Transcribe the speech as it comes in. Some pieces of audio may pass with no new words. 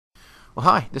Well,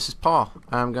 hi, this is Paul.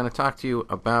 I'm going to talk to you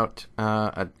about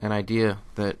an idea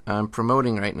that I'm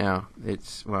promoting right now.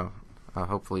 I'll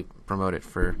hopefully promote it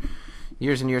for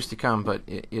years and years to come, but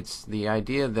it's the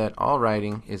idea that all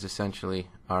writing is essentially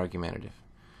argumentative,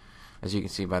 as you can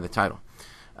see by the title.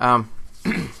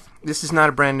 This is not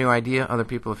a brand new idea. Other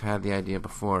people have had the idea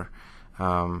before,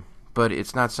 but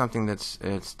it's not something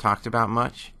it's talked about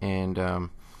much, and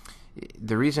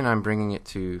the reason I'm bringing it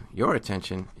to your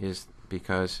attention is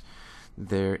because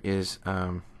there is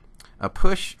a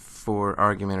push for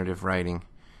argumentative writing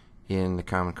in the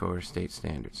Common Core state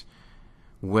standards.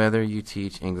 Whether you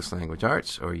teach English language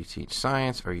arts, or you teach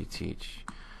science, or you teach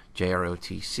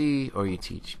JROTC, or you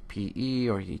teach PE,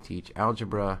 or you teach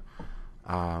algebra,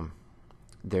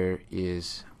 there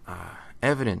is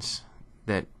evidence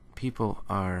that people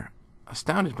are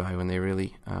astounded by when they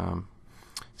really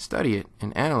study it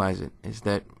and analyze it, is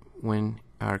that when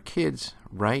our kids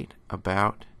write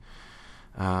about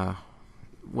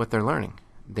what they're learning,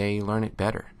 they learn it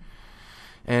better.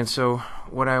 And so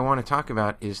what I want to talk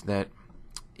about is that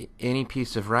any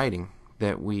piece of writing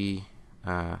that we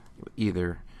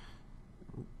either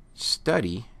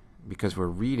study because we're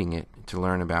reading it to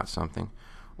learn about something,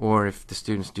 or if the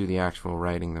students do the actual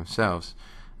writing themselves,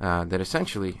 that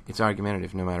essentially it's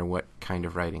argumentative no matter what kind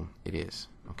of writing it is.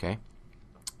 Okay?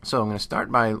 So I'm going to start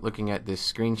by looking at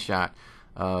this screenshot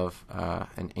of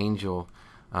an Angel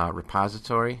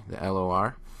repository, the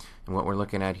LOR. And what we're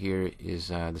looking at here is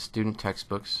the student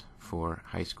textbooks for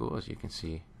high school, as you can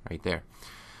see right there.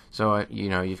 So,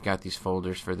 you've got these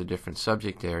folders for the different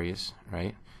subject areas,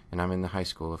 right? And I'm in the high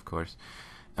school, of course.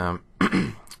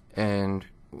 And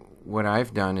what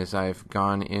I've done is I've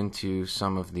gone into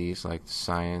some of these, like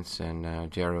science and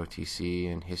JROTC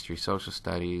and history, social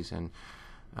studies, and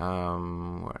I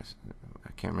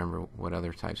can't remember what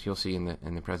other types. You'll see in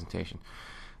the presentation.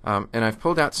 And I've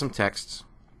pulled out some texts,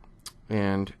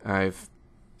 and I've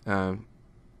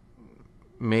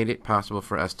made it possible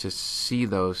for us to see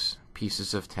those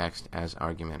pieces of text as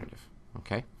argumentative.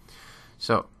 Okay?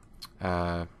 So,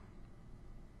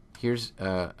 here's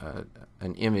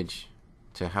an image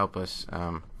to help us,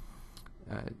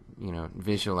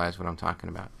 visualize what I'm talking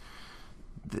about.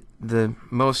 The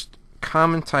most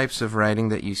common types of writing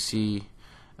that you see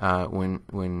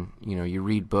when you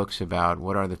read books about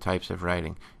what are the types of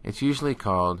writing, it's usually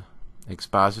called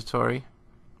expository,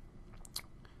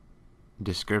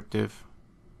 descriptive,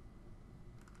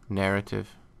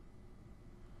 narrative,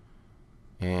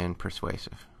 and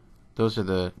persuasive. Those are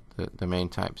the main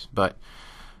types, but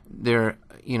there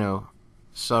are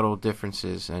subtle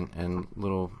differences and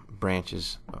little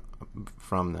branches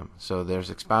from them. So there's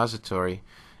expository,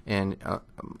 and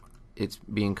it's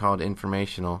being called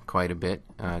informational quite a bit.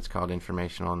 It's called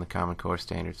informational in the Common Core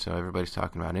standards. So everybody's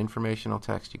talking about informational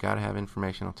text. You got to have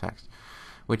informational text,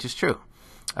 which is true.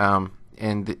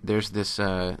 And there's this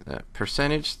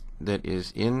percentage that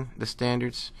is in the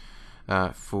standards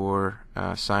for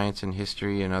science and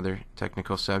history and other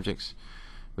technical subjects,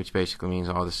 which basically means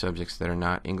all the subjects that are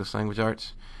not English language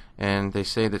arts. And they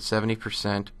say that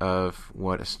 70% of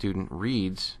what a student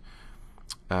reads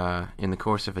in the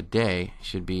course of a day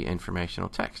should be informational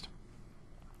text.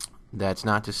 That's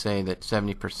not to say that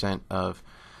 70% of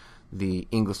the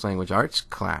English language arts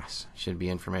class should be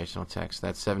informational text.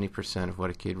 That's 70% of what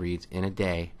a kid reads in a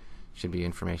day should be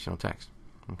informational text.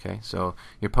 Okay, so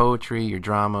your poetry, your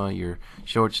drama, your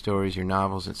short stories, your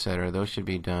novels, etc., those should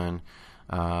be done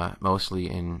mostly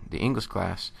in the English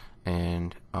class,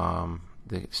 and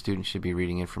the students should be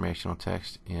reading informational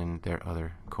text in their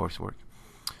other coursework.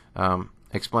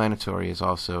 Explanatory is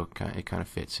also it kind of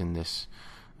fits in this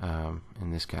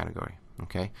category.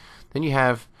 Okay, then you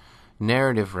have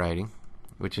narrative writing,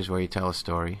 which is where you tell a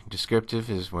story. Descriptive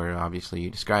is where obviously you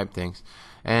describe things,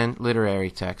 and literary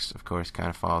text, of course, kind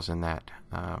of falls in that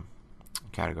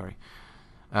category.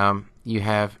 You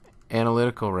have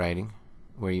analytical writing,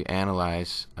 where you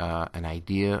analyze an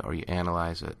idea, or you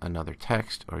analyze another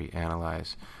text, or you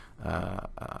analyze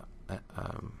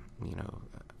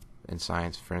in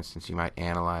science, for instance, you might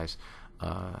analyze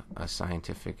a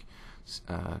scientific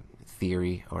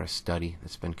theory or a study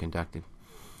that's been conducted.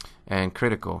 And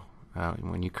critical,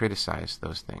 when you criticize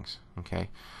those things. Okay,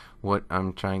 what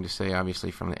I'm trying to say,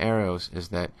 obviously, from the arrows is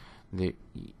that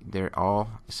they're all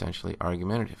essentially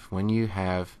argumentative. When you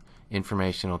have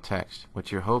informational text,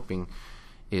 what you're hoping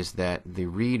is that the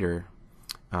reader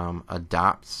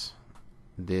adopts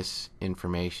this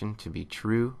information to be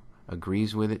true,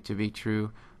 agrees with it to be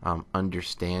true,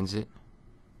 understands it,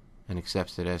 and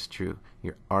accepts it as true.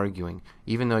 You're arguing,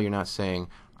 even though you're not saying,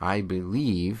 I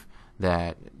believe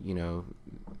that,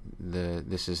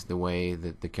 this is the way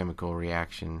that the chemical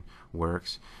reaction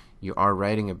works. You are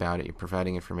writing about it, you're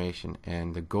providing information,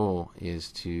 and the goal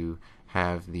is to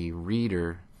have the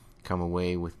reader come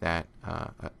away with that,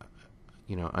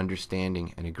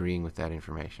 understanding and agreeing with that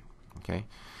information. Okay?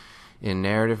 In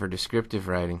narrative or descriptive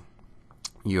writing,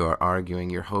 you are arguing,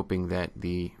 you're hoping that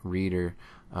the reader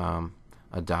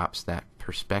adopts that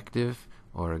perspective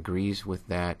or agrees with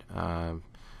that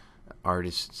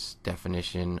artist's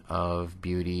definition of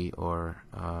beauty or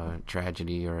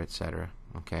tragedy or etc.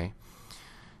 Okay?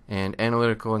 And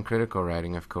analytical and critical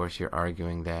writing, of course, you're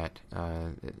arguing that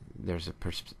there's a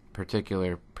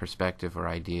particular perspective or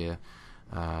idea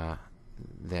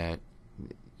that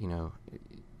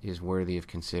is worthy of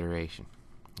consideration.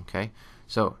 Okay?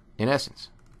 So, in essence,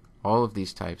 all of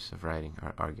these types of writing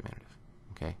are argumentative.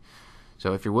 Okay?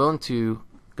 So if you're willing to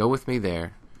go with me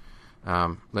there,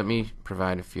 let me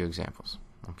provide a few examples.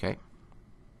 Okay?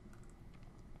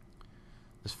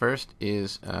 This first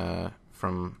is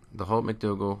from the Holt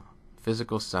McDougall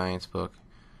physical science book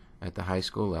at the high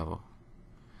school level.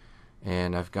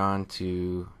 And I've gone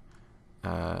to,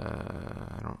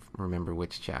 I don't remember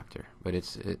which chapter, but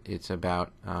it's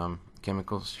about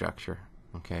chemical structure.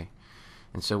 Okay?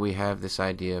 And so we have this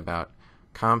idea about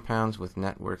compounds with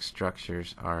network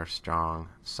structures are strong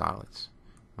solids.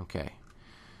 Okay.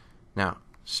 Now,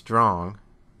 strong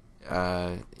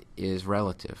is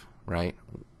relative, right?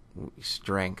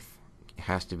 Strength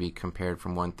has to be compared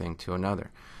from one thing to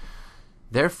another.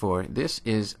 Therefore, this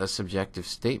is a subjective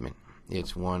statement.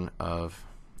 It's one of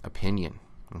opinion.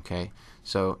 Okay?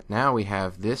 So now we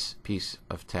have this piece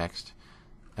of text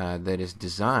that is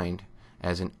designed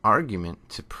as an argument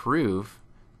to prove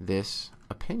this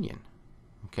opinion.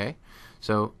 Okay?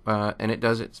 So, and it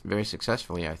does it very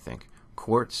successfully, I think.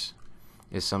 Quartz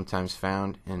is sometimes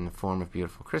found in the form of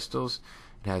beautiful crystals.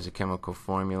 It has a chemical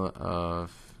formula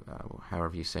of,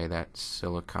 however you say that,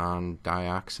 silicon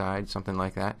dioxide, something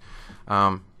like that.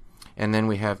 And then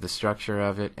we have the structure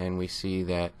of it, and we see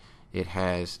that it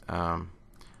has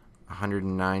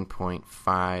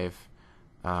 109.5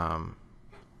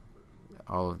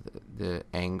 all of the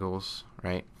angles,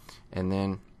 right? And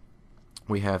then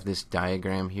we have this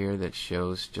diagram here that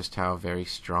shows just how very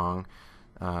strong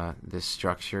this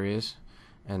structure is.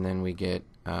 And then we get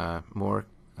more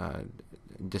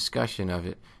discussion of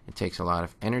it. It takes a lot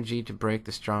of energy to break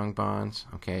the strong bonds,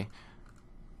 okay?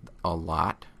 A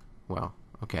lot. Well,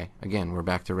 okay, again, we're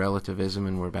back to relativism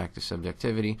and we're back to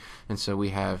subjectivity. And so we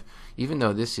have, even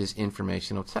though this is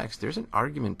informational text, there's an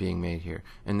argument being made here.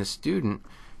 And the student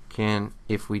can,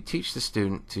 if we teach the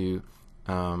student to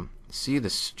see the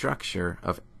structure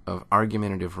of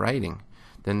argumentative writing,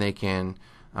 then they can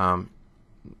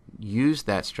use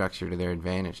that structure to their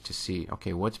advantage to see,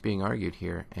 okay, what's being argued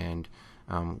here, and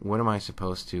what am I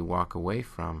supposed to walk away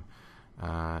from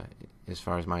as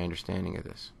far as my understanding of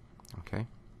this. Okay?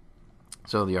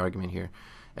 So the argument here,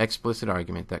 explicit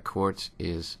argument that quartz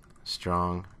is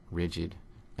strong, rigid,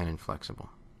 and inflexible.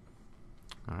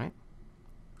 All right?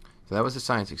 So that was a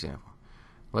science example.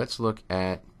 Let's look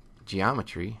at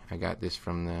geometry. I got this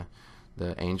from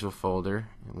the Angel folder.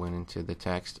 It went into the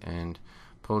text and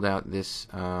pulled out this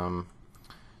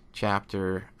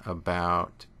chapter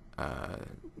about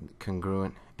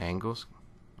congruent angles,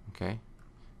 okay,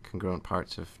 congruent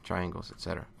parts of triangles,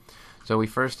 etc. So we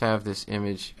first have this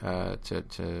image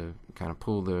to kind of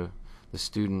pull the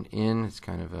student in. It's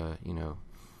kind of a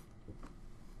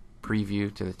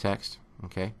preview to the text,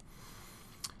 okay.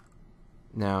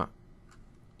 Now,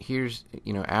 here's,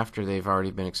 after they've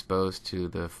already been exposed to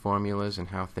the formulas and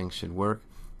how things should work,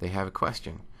 they have a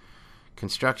question.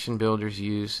 Construction builders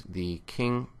use the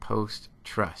king post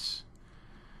truss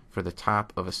for the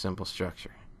top of a simple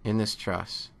structure. In this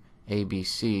truss,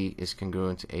 ABC is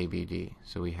congruent to ABD.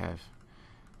 So we have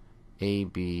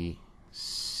ABC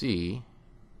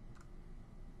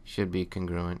should be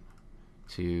congruent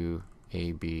to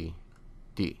ABD,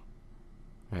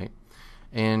 right?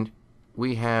 And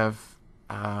we have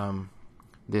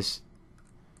this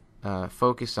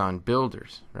focus on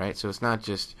builders, right? So it's not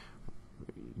just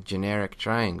generic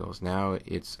triangles. Now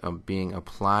it's being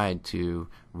applied to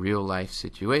real life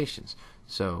situations.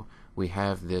 So we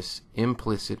have this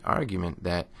implicit argument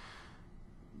that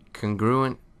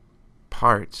congruent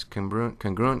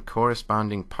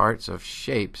corresponding parts of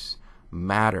shapes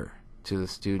matter to the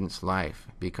student's life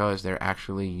because they're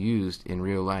actually used in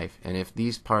real life. And if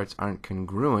these parts aren't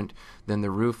congruent, then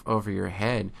the roof over your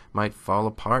head might fall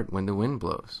apart when the wind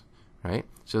blows, right?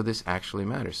 So this actually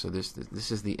matters. So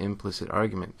this is the implicit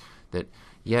argument that,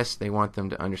 yes, they want them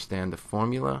to understand the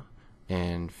formula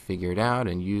and figure it out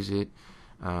and use it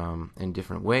in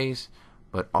different ways,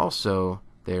 but also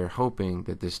they're hoping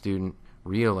that the student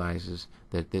realizes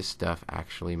that this stuff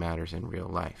actually matters in real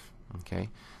life. Okay?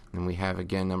 And we have,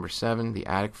 again, number 7, the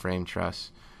attic frame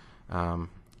truss.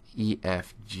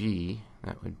 EFG,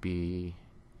 that would be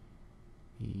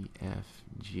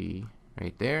EFG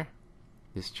right there.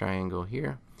 This triangle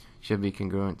here should be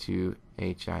congruent to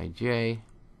HIJ.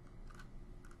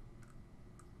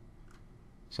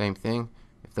 Same thing.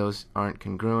 If those aren't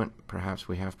congruent, perhaps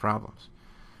we have problems.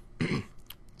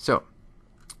 So,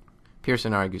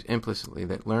 Pearson argues implicitly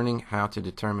that learning how to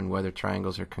determine whether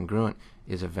triangles are congruent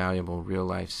is a valuable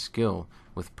real-life skill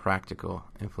with practical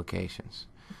implications.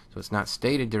 So it's not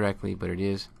stated directly, but it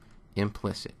is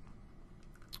implicit.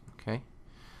 Okay?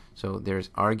 So there's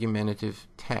argumentative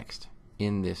text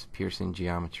in this Pearson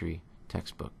geometry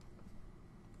textbook.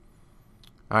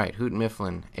 All right, Hoot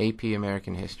Mifflin, AP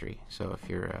American History. So if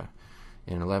you're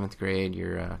in 11th grade,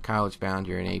 you're college-bound,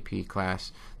 you're in AP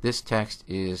class, this text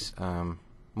is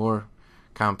more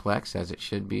complex, as it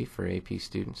should be for AP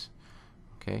students.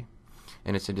 Okay?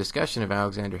 And it's a discussion of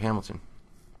Alexander Hamilton.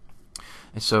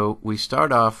 And so we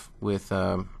start off with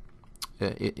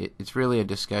it's really a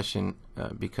discussion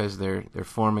because they're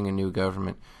forming a new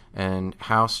government, and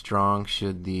how strong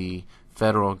should the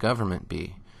federal government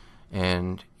be?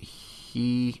 And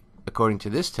he, according to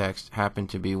this text, happened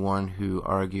to be one who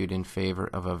argued in favor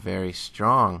of a very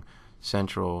strong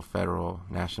central, federal,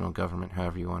 national government,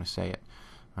 however you want to say it.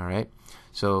 All right?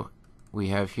 So we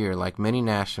have here, like many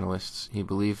nationalists, he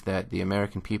believed that the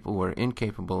American people were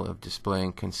incapable of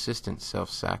displaying consistent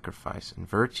self-sacrifice and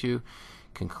virtue,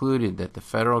 concluded that the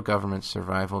federal government's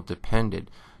survival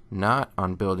depended not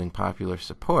on building popular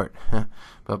support,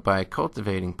 but by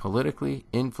cultivating politically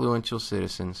influential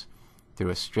citizens through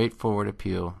a straightforward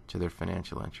appeal to their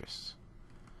financial interests.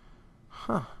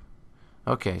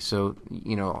 Okay, so,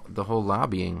 the whole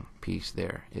lobbying piece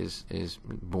there is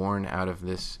born out of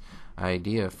this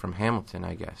idea from Hamilton,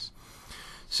 I guess.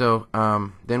 So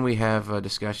then we have a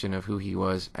discussion of who he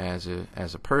was as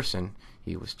a person.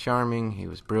 He was charming, he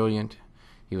was brilliant,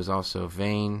 he was also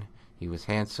vain, he was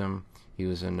handsome, he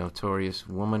was a notorious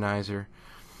womanizer,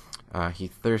 he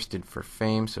thirsted for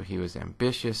fame, so he was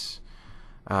ambitious.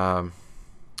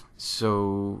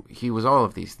 So he was all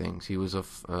of these things. He was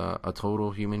a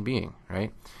total human being,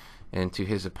 right? And to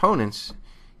his opponents,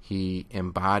 he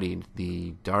embodied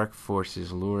the dark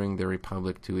forces luring the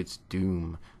Republic to its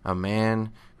doom, a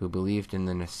man who believed in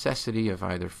the necessity of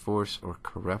either force or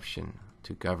corruption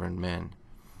to govern men,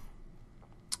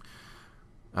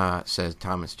 says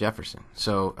Thomas Jefferson.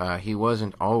 So he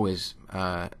wasn't always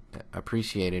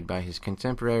appreciated by his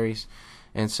contemporaries,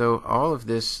 and so all of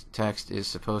this text is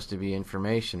supposed to be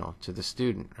informational to the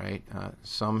student, right?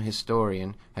 Some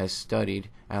historian has studied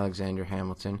Alexander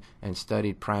Hamilton and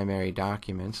studied primary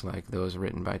documents like those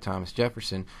written by Thomas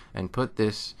Jefferson and put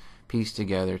this piece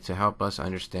together to help us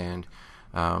understand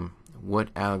what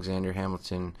Alexander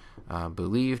Hamilton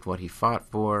believed, what he fought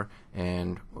for,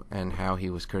 and how he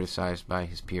was criticized by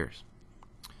his peers.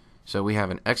 So we have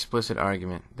an explicit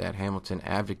argument that Hamilton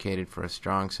advocated for a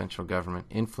strong central government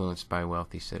influenced by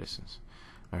wealthy citizens.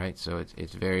 All right, so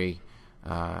it's very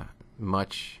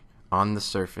much on the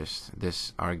surface,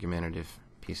 this argumentative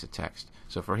piece of text.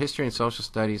 So for history and social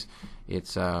studies,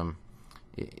 it's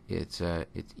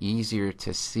easier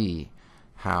to see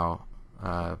how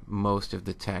most of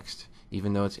the text,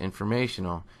 even though it's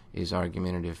informational, is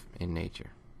argumentative in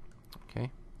nature. Okay.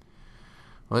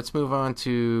 Let's move on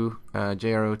to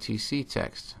JROTC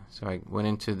text. So I went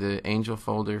into the Angel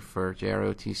folder for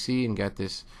JROTC and got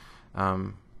this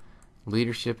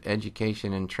Leadership,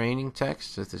 Education, and Training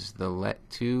text. So this is the Let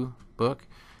 2 book,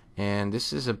 and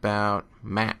this is about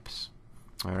maps.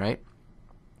 All right.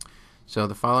 So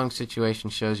the following situation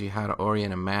shows you how to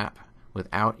orient a map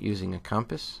without using a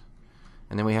compass.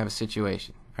 And then we have a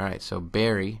situation. All right, so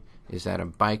Barry is at a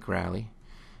bike rally,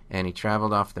 and he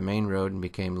traveled off the main road and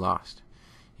became lost.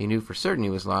 He knew for certain he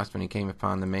was lost when he came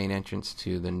upon the main entrance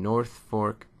to the North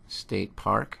Fork State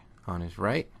Park on his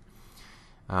right.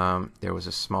 There was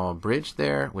a small bridge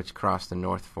there which crossed the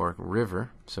North Fork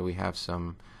River, so we have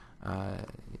some,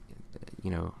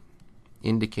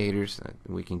 indicators that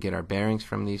we can get our bearings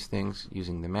from these things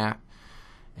using the map.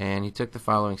 And he took the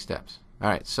following steps. All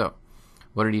right, so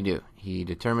what did he do? He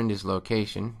determined his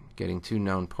location, getting two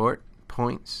known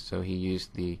points. So he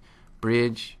used the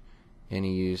bridge and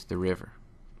he used the river.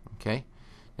 Okay,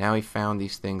 now he found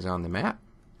these things on the map.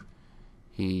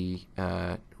 He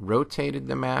rotated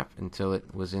the map until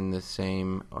it was in the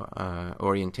same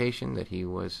orientation that he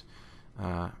was,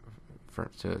 so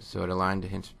it aligned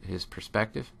to his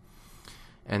perspective.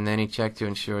 And then he checked to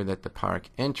ensure that the park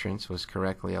entrance was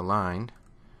correctly aligned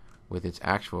with its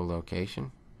actual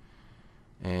location,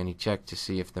 and he checked to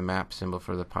see if the map symbol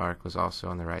for the park was also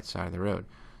on the right side of the road.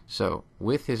 So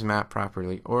with his map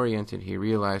properly oriented, he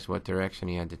realized what direction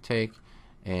he had to take,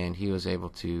 and he was able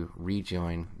to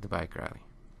rejoin the bike rally.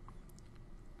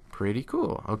 Pretty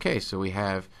cool. Okay, so we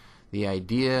have the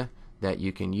idea that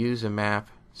you can use a map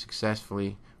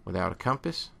successfully without a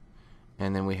compass,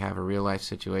 and then we have a real-life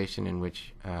situation in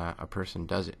which a person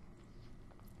does it.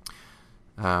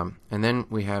 And then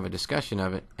we have a discussion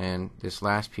of it, and this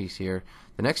last piece here,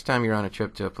 the next time you're on a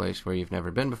trip to a place where you've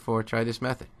never been before, try this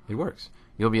method. It works.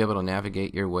 You'll be able to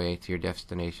navigate your way to your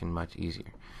destination much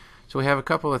easier. So we have a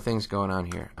couple of things going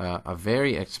on here. A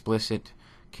very explicit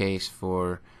case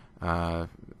for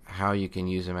how you can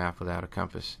use a map without a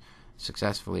compass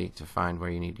successfully to find where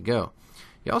you need to go.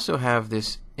 You also have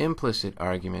this implicit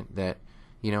argument that,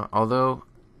 although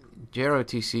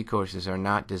JROTC courses are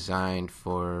not designed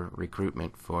for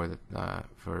recruitment for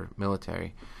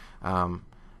military,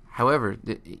 however,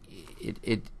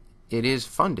 it is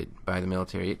funded by the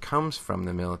military. It comes from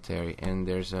the military, and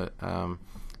there's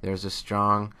a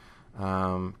strong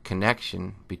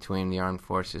connection between the armed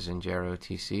forces and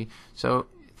JROTC. So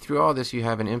through all this, you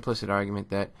have an implicit argument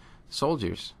that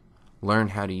soldiers learn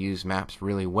how to use maps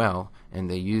really well, and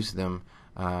they use them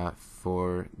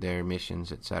for their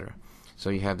missions, etc. So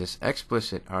you have this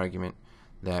explicit argument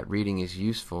that reading is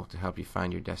useful to help you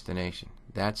find your destination.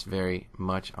 That's very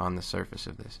much on the surface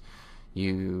of this.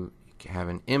 You have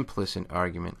an implicit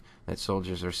argument that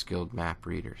soldiers are skilled map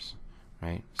readers,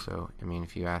 right? So,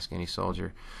 if you ask any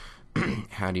soldier,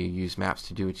 how do you use maps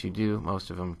to do what you do? Most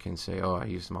of them can say, oh, I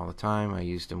use them all the time. I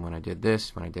used them when I did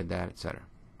this, when I did that, etc.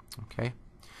 Okay?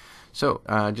 So,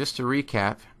 just to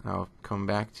recap, I'll come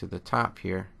back to the top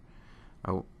here.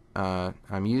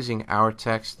 I'm using our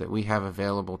text that we have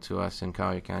available to us in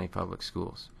Collier County Public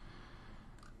Schools.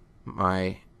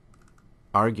 My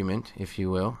argument, if you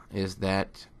will, is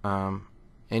that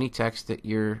any text that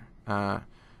you're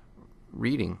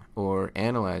reading or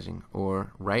analyzing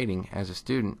or writing as a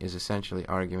student is essentially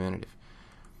argumentative.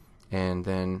 And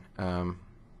then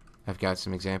I've got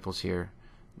some examples here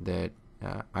that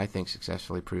I think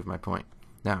successfully prove my point.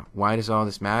 Now, why does all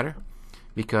this matter?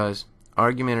 Because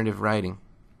argumentative writing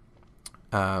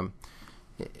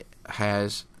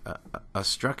has a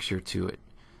structure to it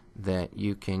that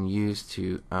you can use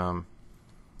to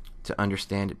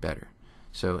understand it better.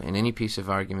 So in any piece of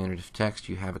argumentative text,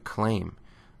 you have a claim.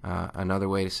 Another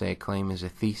way to say a claim is a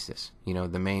thesis,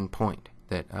 the main point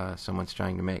that someone's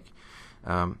trying to make.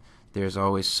 There's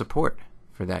always support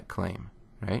for that claim,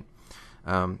 right?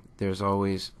 There's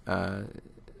always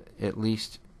at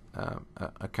least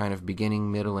a kind of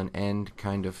beginning, middle, and end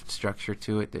kind of structure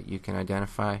to it that you can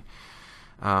identify.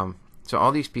 So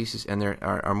all these pieces, and there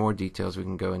are more details we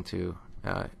can go into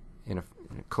in a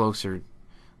closer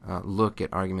look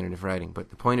at argumentative writing. But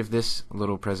the point of this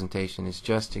little presentation is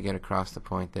just to get across the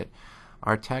point that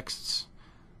our texts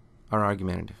are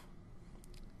argumentative,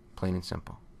 plain and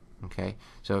simple. Okay?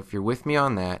 So if you're with me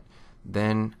on that,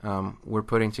 then we're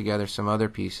putting together some other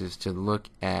pieces to look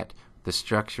at the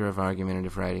structure of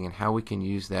argumentative writing and how we can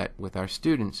use that with our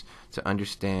students to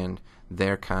understand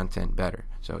their content better.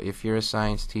 So if you're a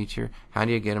science teacher, how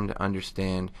do you get them to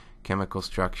understand chemical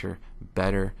structure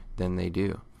better than they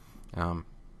do?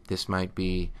 This might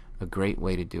be a great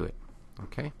way to do it.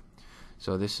 Okay?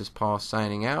 So this is Paul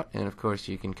signing out, and of course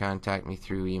you can contact me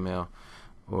through email,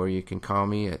 or you can call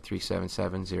me at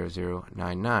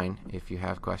 377-0099 if you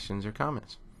have questions or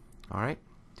comments. All right?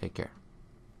 Take care.